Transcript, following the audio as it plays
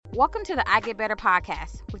Welcome to the I Get Better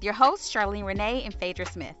podcast with your hosts, Charlene Renee and Phaedra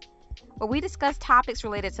Smith, where we discuss topics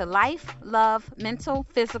related to life, love, mental,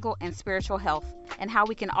 physical, and spiritual health, and how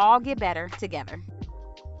we can all get better together.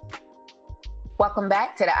 Welcome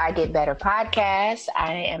back to the I Get Better podcast.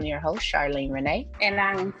 I am your host, Charlene Renee. And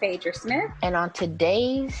I'm Phaedra Smith. And on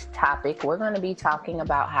today's topic, we're going to be talking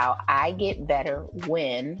about how I get better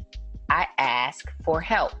when I ask for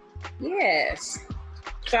help. Yes.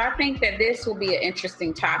 So I think that this will be an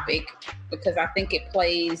interesting topic because I think it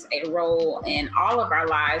plays a role in all of our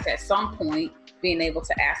lives at some point, being able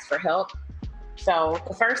to ask for help. So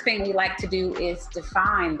the first thing we like to do is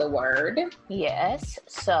define the word. Yes.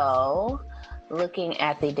 So looking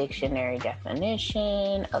at the dictionary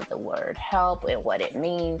definition of the word help and what it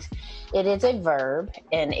means, it is a verb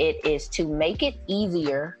and it is to make it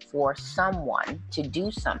easier for someone to do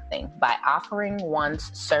something by offering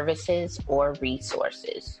one's services or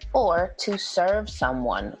resources, or to serve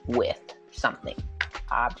someone with something,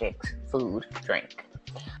 objects, food, drink.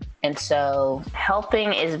 And so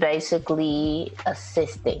helping is basically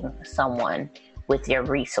assisting someone with your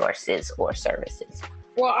resources or services.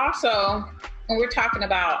 Well, also, when we're talking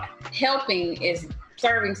about helping is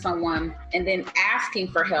serving someone, and then asking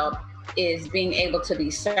for help is being able to be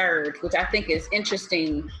served, which I think is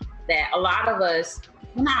interesting that a lot of us,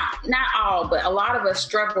 not all, but a lot of us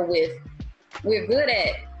struggle with. We're good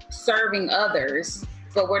at serving others,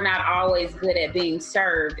 but we're not always good at being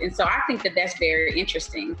served. And so I think that that's very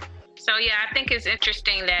interesting. So, yeah, I think it's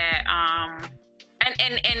interesting that,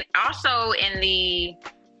 and also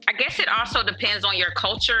I guess it also depends on your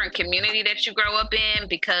culture and community that you grow up in,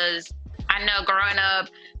 because I know growing up,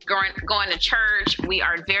 going to church, we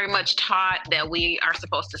are very much taught that we are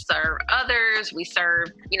supposed to serve others. We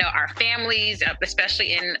serve, our families,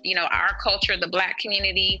 especially in, our culture, the Black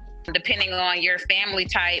community, depending on your family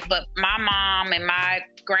type. But my mom and my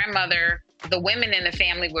grandmother, the women in the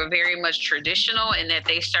family were very much traditional in that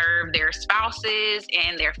they served their spouses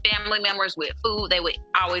and their family members with food. They would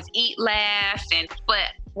always eat last. But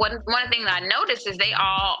one of the things I noticed is they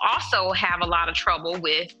all also have a lot of trouble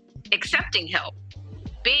with accepting help,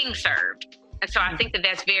 being served. And so I think that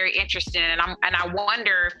that's very interesting. And I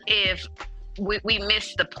wonder if we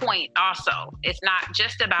miss the point also. It's not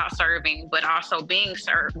just about serving, but also being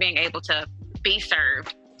served, being able to be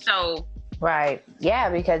served. So. Right. Yeah,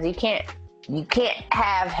 because you can't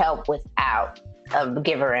have help without a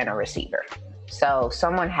giver and a receiver. So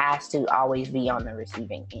someone has to always be on the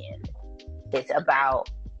receiving end. It's about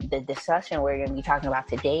the discussion we're going to be talking about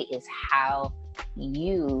today is how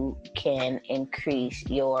you can increase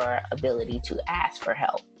your ability to ask for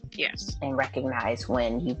help. Yes. And recognize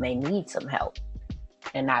when you may need some help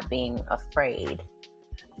and not being afraid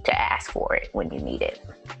to ask for it when you need it.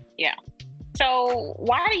 Yeah. So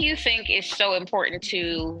why do you think it's so important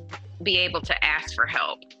to be able to ask for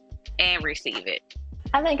help and receive it?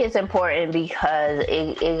 I think it's important because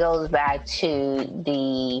it goes back to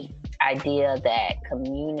the idea that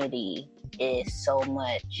community is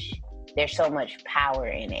there's so much power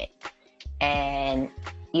in it. And,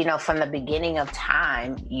 from the beginning of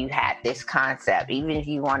time, you had this concept, even if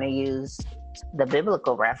you want to use the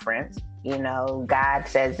biblical reference, God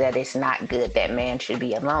says that it's not good that man should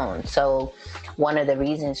be alone. So one of the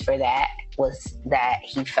reasons for that was that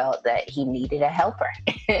he felt that he needed a helper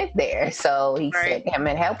there. So he sent him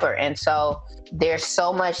a helper. And so there's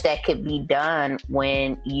so much that could be done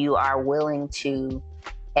when you are willing to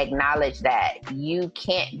acknowledge that you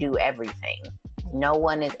can't do everything. No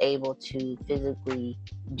one is able to physically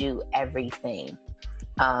do everything.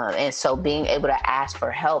 And so being able to ask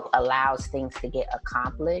for help allows things to get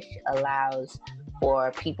accomplished, allows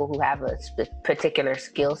for people who have a particular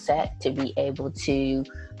skill set to be able to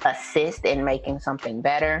assist in making something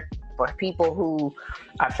better, for people who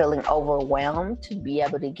are feeling overwhelmed to be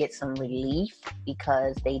able to get some relief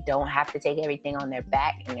because they don't have to take everything on their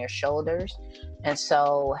back and their shoulders. And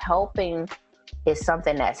so helping is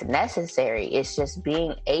something that's necessary. It's just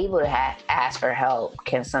being able to ask for help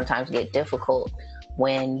can sometimes get difficult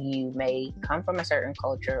when you may come from a certain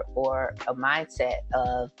culture or a mindset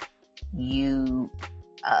of you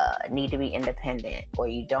need to be independent, or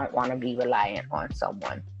you don't want to be reliant on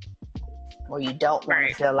someone, or you don't want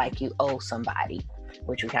to feel like you owe somebody,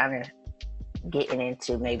 which we kind of getting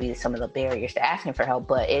into maybe some of the barriers to asking for help.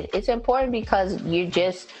 But it's important because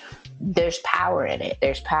there's power in it.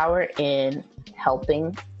 There's power in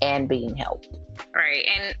helping and being helped. Right.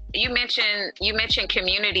 And you mentioned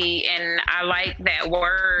community, and I like that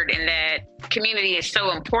word, and that community is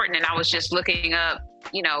so important. And I was just looking up,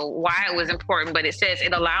 why it was important, but it says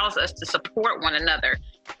it allows us to support one another,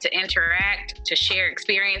 to interact, to share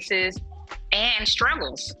experiences, and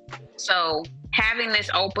struggles. So having this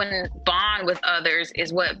open bond with others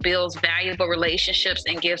is what builds valuable relationships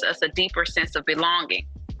and gives us a deeper sense of belonging.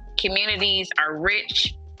 Communities are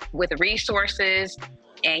rich with resources,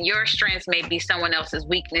 and your strengths may be someone else's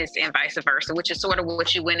weakness and vice versa, which is sort of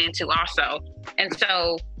what you went into also. And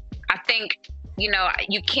so I think,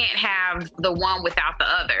 you can't have the one without the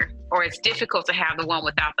other, or it's difficult to have the one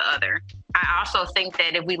without the other. I also think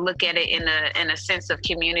that if we look at it in a sense of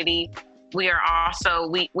community, we are also,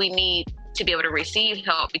 we need to be able to receive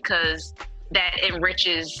help, because that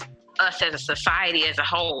enriches us as a society as a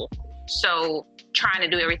whole. So trying to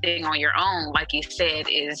do everything on your own, like you said,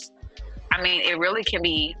 it really can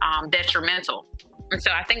be detrimental. And so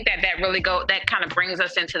I think that that kind of brings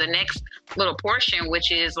us into the next little portion,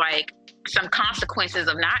 which is like some consequences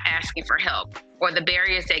of not asking for help, or the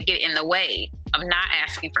barriers that get in the way of not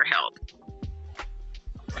asking for help.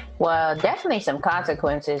 Well, definitely some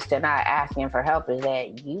consequences to not asking for help is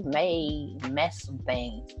that you may mess some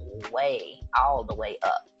things all the way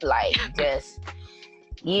up. Like just,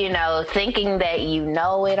 thinking that you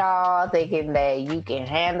know it all, thinking that you can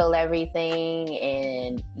handle everything,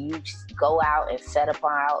 and you go out and set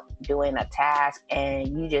about doing a task and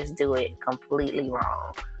you just do it completely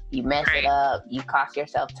wrong. You mess it up, you cost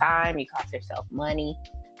yourself time, you cost yourself money.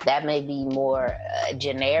 That may be more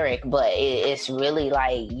generic, but it's really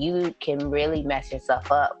like you can really mess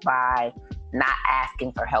yourself up by not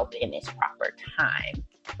asking for help in its proper time.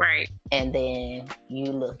 Right. And then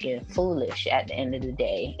you looking foolish at the end of the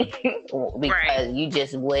day because you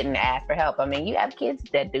just wouldn't ask for help. I mean, you have kids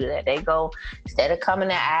that do that. They go, instead of coming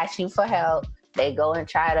to ask you for help, they go and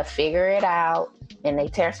try to figure it out, and they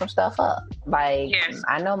tear some stuff up. Like, yes.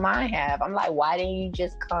 I know mine have. I'm like, why didn't you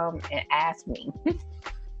just come and ask me?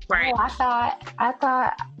 Right. Oh, I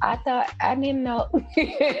thought I didn't know.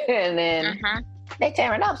 And then they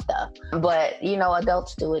tearing up stuff. But,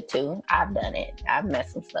 adults do it too. I've done it. I've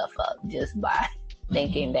messed some stuff up just by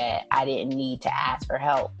thinking that I didn't need to ask for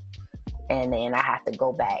help. And then I have to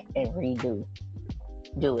go back and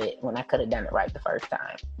do it when I could have done it right the first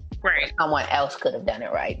time. Right. Someone else could have done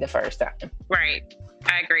it right the first time. Right.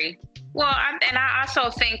 I agree. Well, I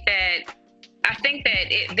also think that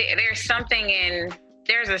there's something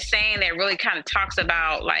there's a saying that really kind of talks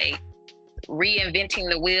about like reinventing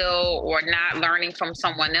the wheel or not learning from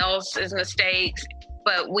someone else's mistakes,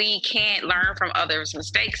 but we can't learn from others'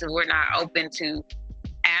 mistakes if we're not open to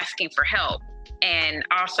asking for help. And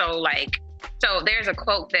also so there's a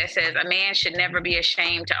quote that says, "A man should never be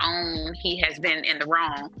ashamed to own he has been in the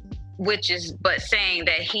wrong," but saying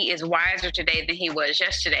that he is wiser today than he was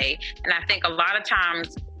yesterday. And I think a lot of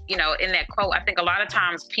times, in that quote, I think a lot of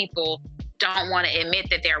times people don't want to admit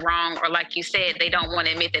that they're wrong, or like you said, they don't want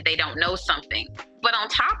to admit that they don't know something. But on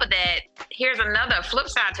top of that, here's another flip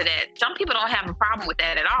side to that. Some people don't have a problem with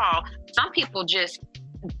that at all. Some people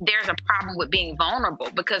there's a problem with being vulnerable,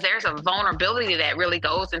 because there's a vulnerability that really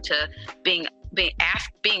goes into being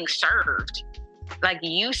served. Like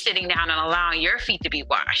you sitting down and allowing your feet to be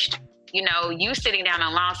washed. You sitting down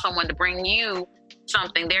and allowing someone to bring you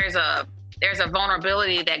something. There's a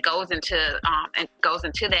vulnerability that goes into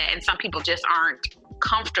that, and some people just aren't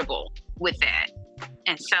comfortable with that.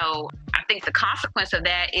 And so I think the consequence of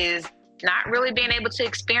that is not really being able to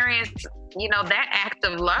experience, that act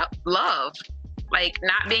of love, like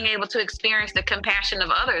not being able to experience the compassion of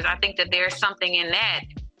others. I think that there's something in that.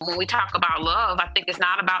 When we talk about love, I think it's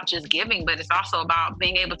not about just giving, but it's also about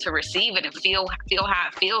being able to receive it and feel how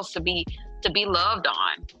it feels to be loved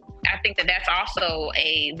on. I think that that's also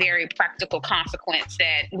a very practical consequence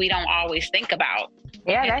that we don't always think about.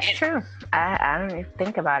 Yeah, that's true. I don't even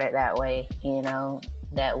think about it that way,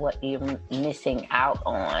 that what you're missing out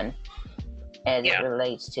on as it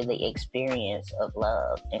relates to the experience of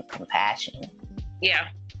love and compassion. Yeah.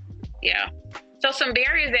 Yeah. So some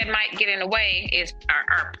barriers that might get in the way is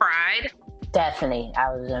our pride. Definitely.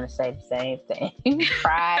 I was going to say the same thing.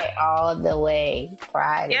 Pride all the way.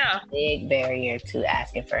 Pride is a big barrier to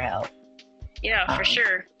asking for help. Yeah, for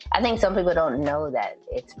sure. I think some people don't know that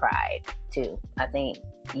it's pride, too. I think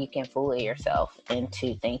you can fool yourself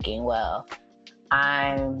into thinking, well,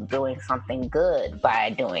 I'm doing something good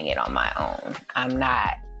by doing it on my own. I'm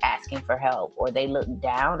not asking for help. Or they look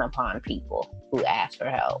down upon people who ask for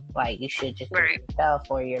help. Like, you should just do it yourself,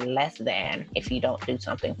 or you're less than if you don't do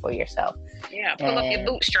something for yourself. Yeah, pull up your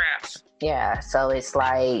bootstraps. Yeah, so it's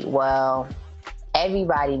like, well,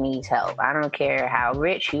 everybody needs help. I don't care how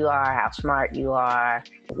rich you are, how smart you are,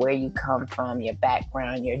 where you come from, your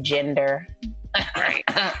background, your gender. Right.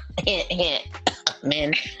 Hint, hint,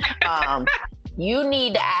 men. You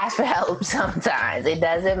need to ask for help sometimes. It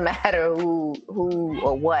doesn't matter who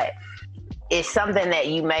or what. it's something that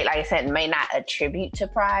you may, like I said, may not attribute to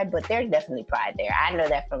pride, but there's definitely pride there. I know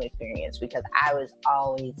that from experience because I was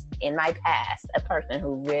always, in my past, a person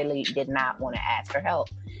who really did not want to ask for help.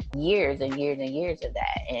 Years and years and years of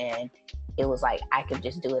that. And it was like, I could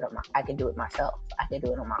just do it I could do it myself. I could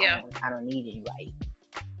do it on my own. I don't need anybody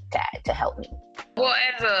to help me. Well,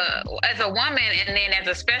 as a woman, and then as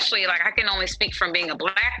especially, like, I can only speak from being a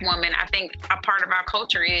Black woman. I think a part of our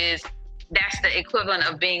culture is that's the equivalent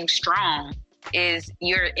of being strong, is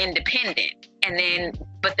you're independent. And then,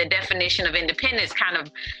 but the definition of independence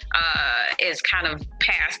is kind of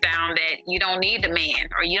passed down that you don't need a man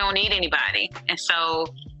or you don't need anybody. And so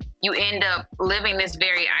you end up living this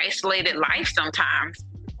very isolated life sometimes,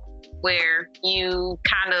 where you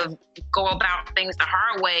kind of go about things the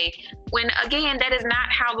hard way, when again, that is not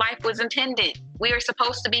how life was intended. We are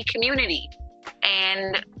supposed to be community.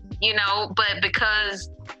 And, but because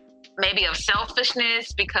maybe of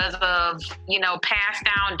selfishness, because of, passed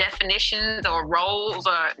down definitions or roles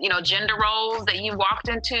or, gender roles that you walked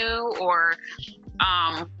into, or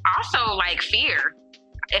also like fear.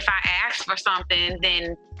 If I ask for something,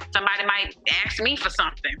 then somebody might ask me for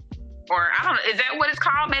something. Or I don't know, is that what it's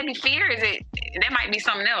called? Maybe fear? That might be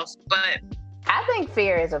something else, but. I think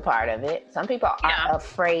fear is a part of it. Some people are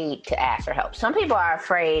afraid to ask for help. Some people are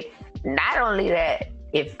afraid not only that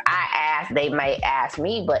if I ask, they may ask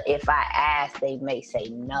me, but if I ask, they may say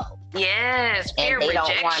no. Yes, fear and they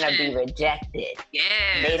rejection. Don't want to be rejected.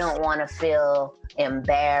 Yes. They don't want to feel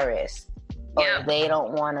embarrassed, or they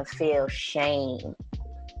don't want to feel shame.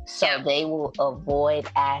 So they will avoid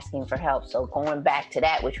asking for help. So going back to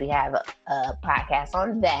that, which we have a podcast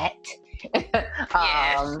on that,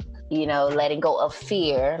 letting go of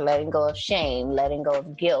fear, letting go of shame, letting go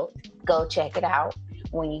of guilt. Go check it out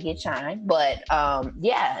when you get time. But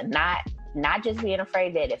not just being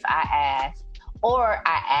afraid that if I ask, or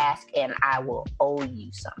I ask and I will owe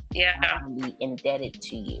you something. Yeah. I'm going to be indebted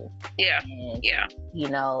to you. Yeah. And,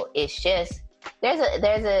 it's just,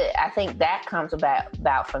 I think that comes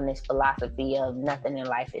about from this philosophy of nothing in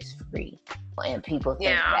life is free. And people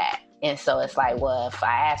think that. And so it's like, well, if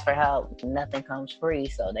I ask for help, nothing comes free.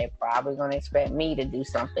 So they're probably going to expect me to do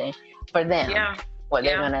something for them. Yeah. Or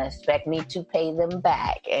they're going to expect me to pay them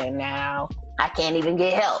back. And now I can't even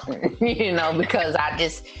get help, because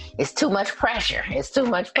it's too much pressure. It's too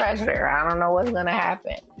much pressure. I don't know what's going to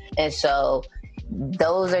happen. And so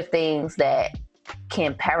those are things that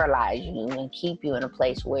can paralyze you and keep you in a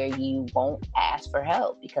place where you won't ask for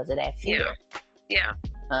help because of that fear. Yeah.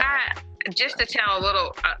 Just to tell a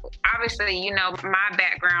little, obviously, my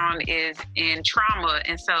background is in trauma.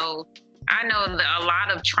 And so I know that a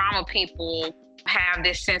lot of trauma people have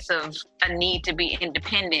this sense of a need to be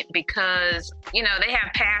independent because, they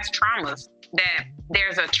have past traumas, that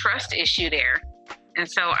there's a trust issue there. And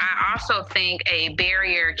so I also think a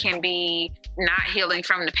barrier can be not healing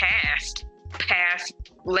from the past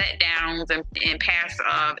letdowns and past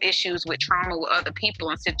issues with trauma with other people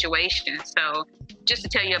and situations. So just to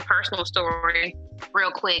tell you a personal story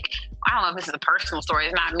real quick, I don't know if this is a personal story,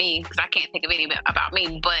 it's not me because I can't think of anything about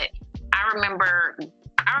me, but I remember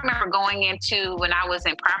going into, when I was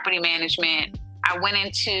in property management,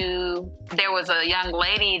 there was a young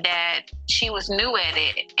lady that she was new at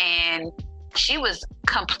it and she was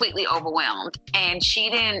completely overwhelmed, and she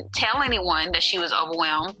didn't tell anyone that she was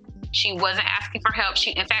overwhelmed. She wasn't asking for help.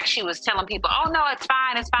 In fact, she was telling people, oh, no, it's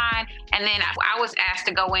fine. And then I was asked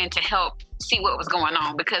to go in to help see what was going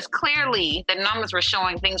on because clearly the numbers were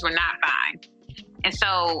showing things were not fine. And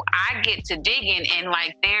so I get to digging, and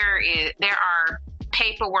like there are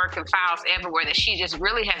paperwork and files everywhere that she just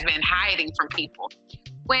really has been hiding from people.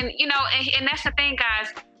 When, and that's the thing,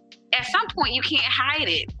 guys, at some point you can't hide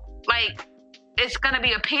it. Like, it's going to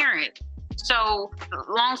be apparent. So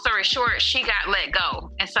long story short, she got let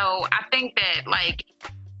go. And so I think that like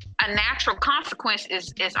a natural consequence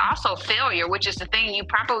is also failure, which is the thing you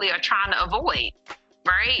probably are trying to avoid,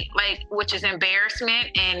 right? Like, which is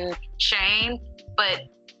embarrassment and shame. But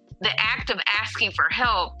the act of asking for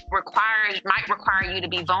help might require you to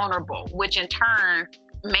be vulnerable, which in turn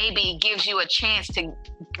maybe gives you a chance to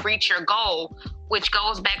reach your goal, which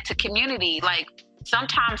goes back to community. Like,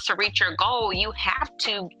 sometimes to reach your goal, you have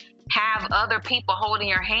to have other people holding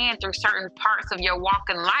your hand through certain parts of your walk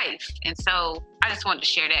in life. And so I just wanted to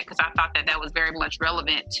share that because I thought that was very much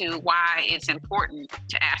relevant to why it's important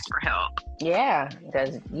to ask for help. Yeah,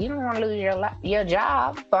 because you don't want to lose your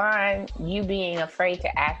job by you being afraid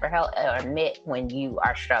to ask for help or admit when you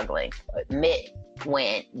are struggling, admit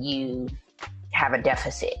when you have a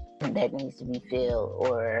deficit that needs to be filled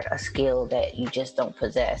or a skill that you just don't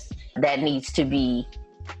possess that needs to be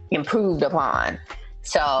improved upon.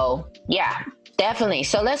 So yeah, definitely.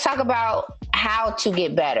 So let's talk about how to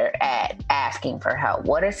get better at asking for help.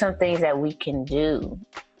 What are some things that we can do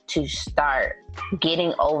to start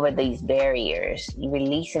getting over these barriers,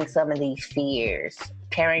 releasing some of these fears,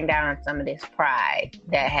 tearing down some of this pride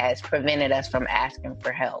that has prevented us from asking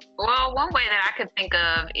for help? Well, one way that I could think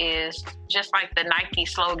of is just like the Nike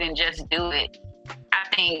slogan, just do it.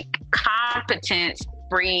 I think competence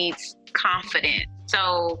breeds confidence.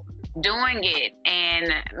 So doing it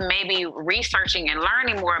and maybe researching and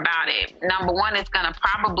learning more about it, number one, it's going to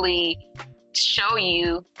probably show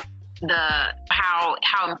you how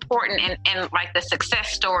important and like the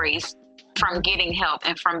success stories from getting help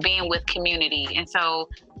and from being with community. And so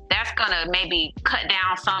that's going to maybe cut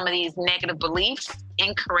down some of these negative beliefs,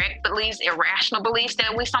 incorrect beliefs, irrational beliefs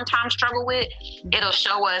that we sometimes struggle with. It'll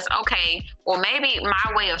show us, okay, well, maybe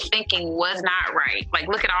my way of thinking was not right. Like,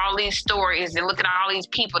 look at all these stories and look at all these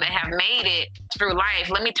people that have made it through life.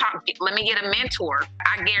 Let me get a mentor.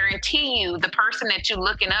 I guarantee you the person that you're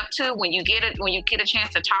looking up to, when you get a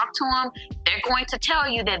chance to talk to them, they're going to tell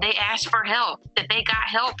you that they asked for help, that they got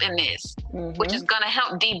help in this, which is going to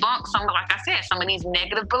help debunk some of these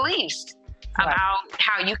negative beliefs about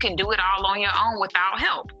how you can do it all on your own without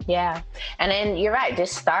help. Yeah. And then you're right,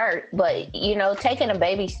 just start. But, taking a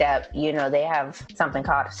baby step, they have something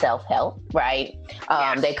called self-help, right?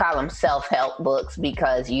 Yes. They call them self-help books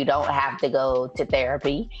because you don't have to go to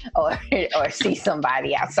therapy or see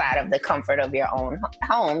somebody outside of the comfort of your own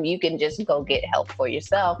home. You can just go get help for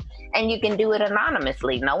yourself, and you can do it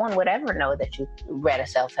anonymously. No one would ever know that you read a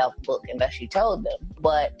self-help book unless you told them.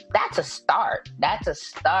 But that's a start.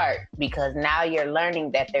 Because now you're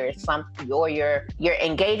learning that there is something, or you're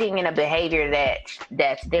engaging in a behavior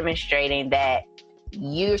that's demonstrating that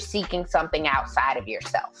you're seeking something outside of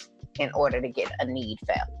yourself in order to get a need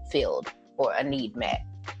filled or a need met.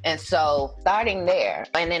 And so starting there,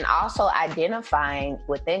 and then also identifying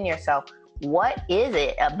within yourself, what is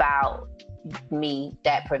it about me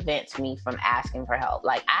that prevents me from asking for help?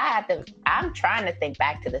 Like, I'm trying to think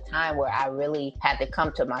back to the time where I really had to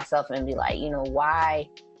come to myself and be like, why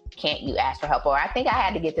can't you ask for help? Or I think I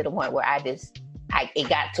had to get to the point where it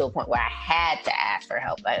got to a point where I had to ask for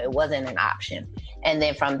help. It wasn't an option. And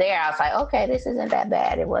then from there, I was like, okay, this isn't that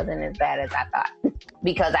bad. It wasn't as bad as I thought,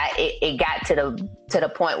 because it got to the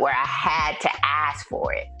point where I had to ask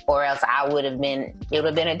for it, or else it would have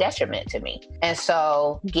been a detriment to me. And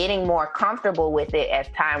so getting more comfortable with it as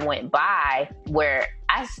time went by, where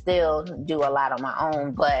I still do a lot on my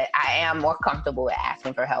own, but I am more comfortable with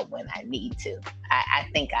asking for help when I need to. I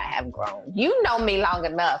think I have grown. You know me long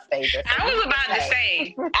enough, Phaedra. I was about to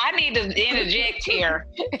say, I need to interject here.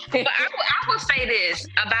 But I will say this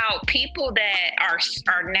about people that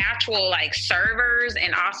are natural, like servers,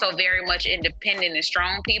 and also very much independent and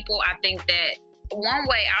strong people. I think that one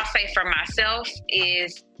way I'll say for myself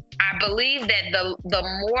is I believe that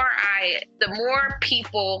the more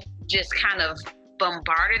people just kind of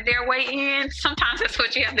bombarded their way in, sometimes that's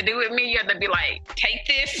what you have to do with me. You have to be like, take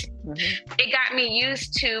this. It got me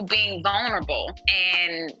used to being vulnerable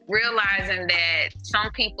and realizing that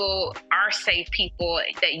some people are safe people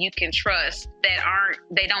that you can trust,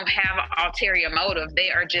 they don't have an ulterior motive.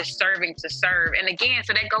 They are just serving to serve. And again,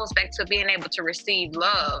 so that goes back to being able to receive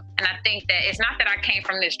love. And I think that it's not that I came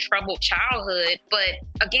from this troubled childhood, but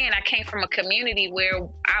again, I came from a community where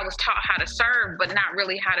I was taught how to serve, but not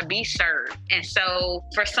really how to be served. And so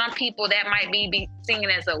for some people, that might be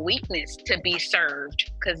seen as a weakness to be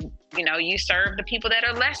served, because you serve the people that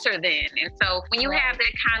are lesser than. And so when you have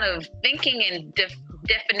that kind of thinking and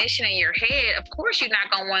definition in your head, of course you're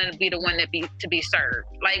not going to want to be the one to be served.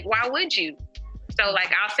 Like, why would you? So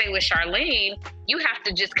like I'll say with Charlene, you have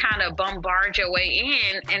to just kind of bombard your way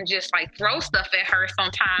in and just like throw stuff at her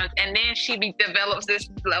sometimes. And then she develops this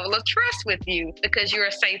level of trust with you because you're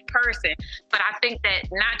a safe person. But I think that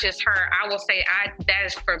not just her, I will say that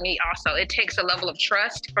is for me also. It takes a level of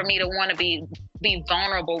trust for me to want to be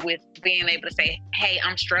vulnerable with being able to say, hey,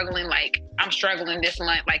 I'm struggling this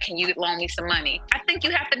month. Like, can you loan me some money? I think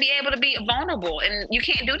you have to be able to be vulnerable, and you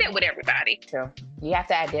can't do that with everybody. True. You have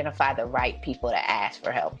to identify the right people to ask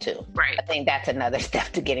for help too. Right. I think that's another step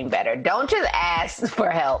to getting better. Don't just ask for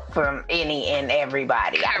help from any and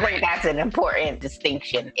everybody. I think that's an important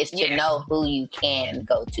distinction, is to know who you can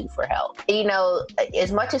go to for help.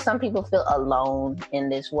 As much as some people feel alone in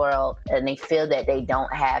this world and they feel that they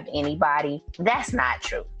don't have anybody, that's not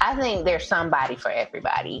true. I think there's somebody for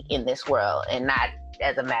everybody in this world, and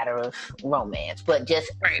as a matter of romance, but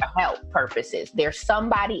just Right. for help purposes. There's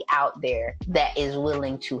somebody out there that is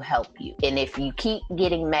willing to help you. And if you keep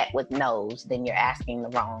getting met with no's, then you're asking the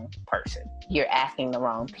wrong person. You're asking the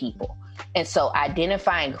wrong people. And so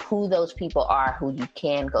identifying who those people are, who you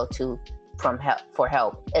can go to for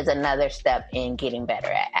help is another step in getting better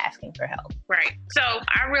at asking for help. Right. So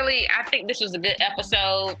I think this was a good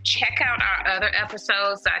episode. Check out our other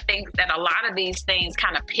episodes. I think that a lot of these things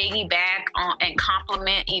kind of piggyback on and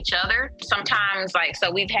complement each other. Sometimes,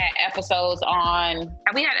 so we've had episodes on,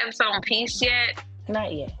 have we had an episode on peace yet?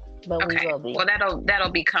 Not yet, but Okay. we will be. Well,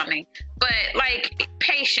 that'll be coming. But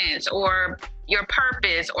patience or your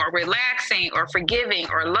purpose or relaxing or forgiving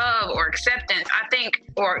or love or acceptance, I think,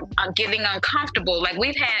 or getting uncomfortable.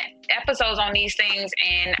 We've had episodes on these things,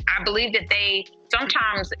 and I believe that they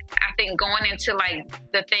sometimes, I think, going into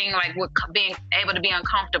the thing with being able to be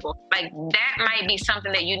uncomfortable, that might be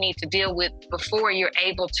something that you need to deal with before you're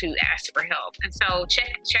able to ask for help. And so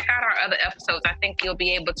check out our other episodes. I think you'll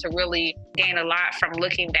be able to really gain a lot from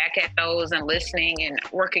looking back at those and listening and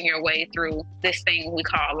working your way through this thing we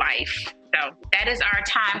call life. So that is our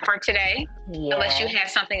time for today. Yeah. Unless you had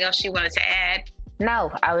something else you wanted to add.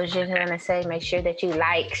 No, I was just going to say, make sure that you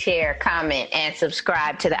like, share, comment, and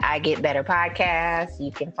subscribe to the I Get Better podcast.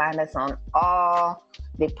 You can find us on all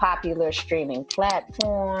the popular streaming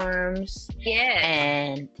platforms. Yeah.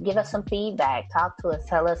 And give us some feedback. Talk to us.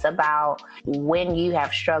 Tell us about when you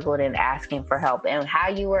have struggled in asking for help and how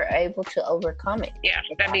you were able to overcome it. Yeah,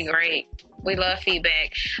 that'd be great. We love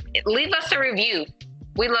feedback. Leave us a review.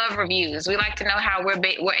 We love reviews. We like to know how we're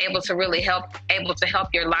able to really help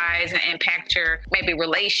your lives and impact your maybe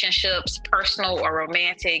relationships, personal or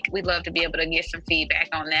romantic. We'd love to be able to get some feedback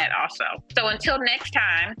on that also. So until next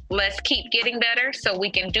time, let's keep getting better so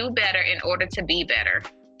we can do better in order to be better.